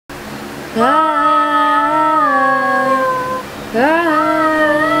Hello.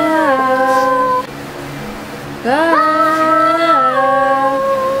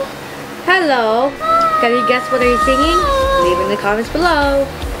 Can you guess what are you singing? Leave in the comments below.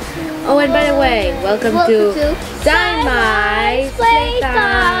 Oh, and by the way, welcome to Siren's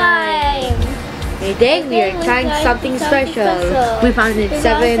Playtime. Today we are trying something special. We found it at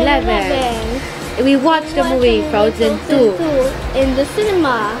 7-Eleven. We watched the movie Frozen 2 in the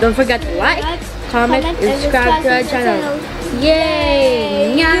cinema. Don't forget to like, comment, and subscribe to our channel.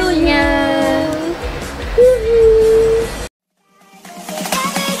 Yay! Nya nya!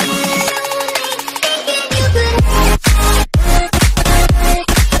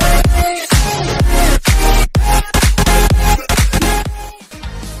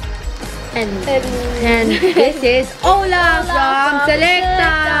 And this is Olaf from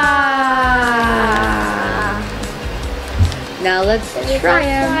Selecta. Now let's try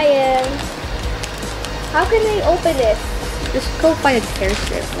it. How can I open this? Just go find a tear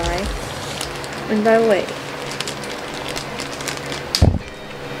strip, right? And by the way,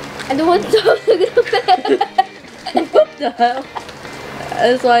 I don't want to open it. what the hell?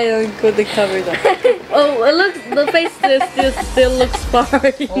 That's why I don't put the covers on. Oh, it looks, the face still looks far.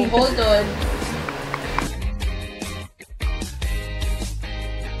 Oh, hold on.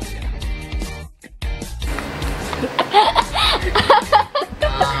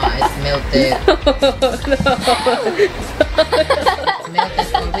 It's melted. No. It's melted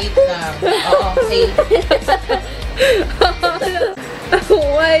for wait lang. See?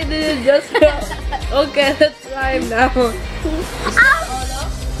 Why did it just go? Okay, let's try it now.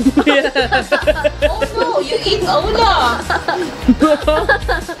 Yeah. Oh no, you eat Olaf! Stop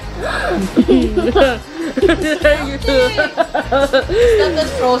that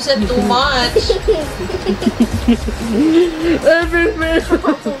frozen too much.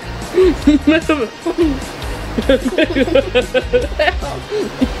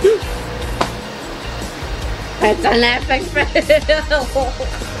 It's an epic fail.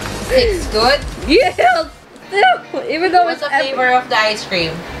 It's good? Yeah, still, even though What's it's the flavor of the ice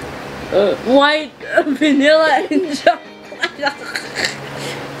cream? white, vanilla, and chocolate.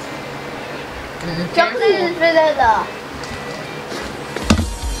 Chocolate and vanilla.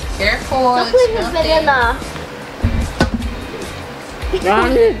 Careful. Chocolate and vanilla.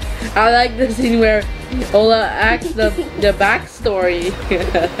 I like the scene where Ola acts the backstory.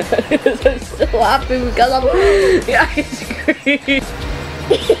 I'm still laughing because of the ice cream.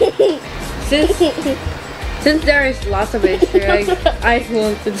 Since there is lots of Easter eggs, I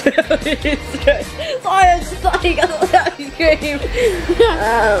want to do Easter eggs. Sorry, I'm just talking about the ice cream.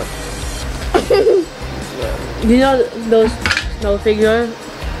 You know those snow figures?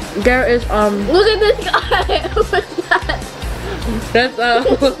 There is Look at this guy. What's that? That's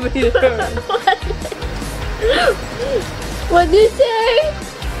What did you say?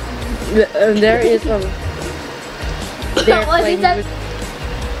 there is they're What is that?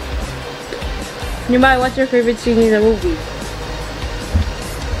 Nimai, what's your favorite scene in the movie?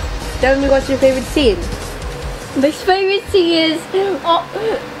 Tell me what's your favorite scene. My favorite scene is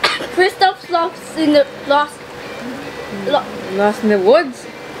Kristoff's lost in the Lost in the woods?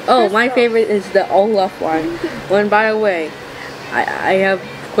 Oh, my favorite is the Olaf one. When, by the way, I have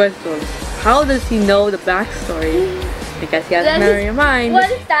questions. How does he know the backstory? Because he has a memory of mind. What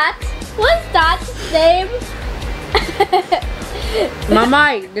is that? What's that name?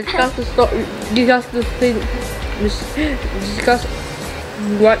 Mamai, discuss the story. Discuss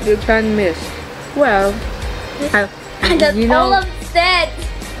what you can miss. Well, That's you know. Olaf said.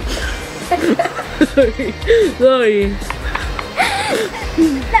 Sorry.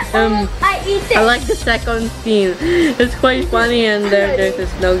 I eat it. I like the second scene. It's quite funny, and there's a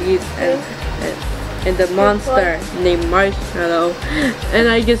snow geese and the monster named Marshmallow, and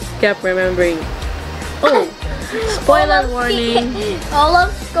I just kept remembering. Oh, spoiler warning!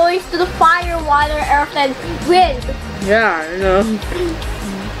 Olaf's going to the fire, water, earth, and wind. Yeah, I know.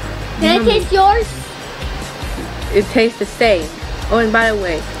 Can I taste yours? It tastes the same. Oh, and by the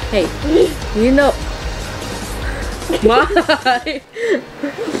way, hey, you know. Why?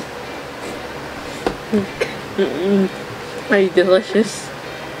 Are you delicious?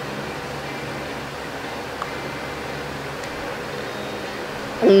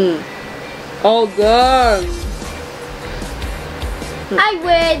 All done. I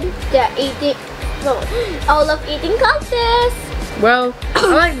win. They're eating. No, Olaf eating contest. Well, I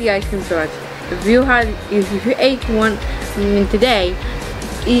like the ice cream so much. If you ate one today,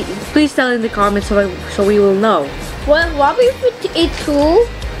 please tell in the comments so we will know. What we eat two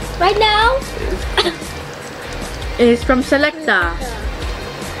right now? It is from Selecta.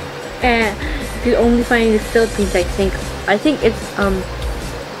 And you only find in the Philippines, I think. I think it's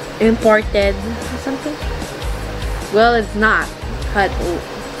imported or something. Well, it's not, but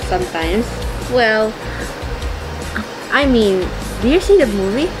sometimes. Well, I mean, do you see the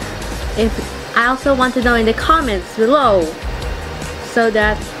movie? If I also want to know in the comments below, so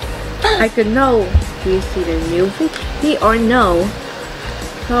that I could know, do you see the movie or no?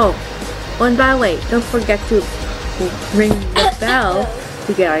 Oh, and by the way, don't forget to ring the bell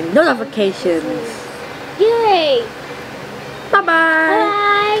to get our notifications. Yay! Bye-bye!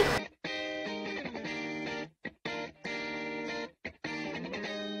 Bye!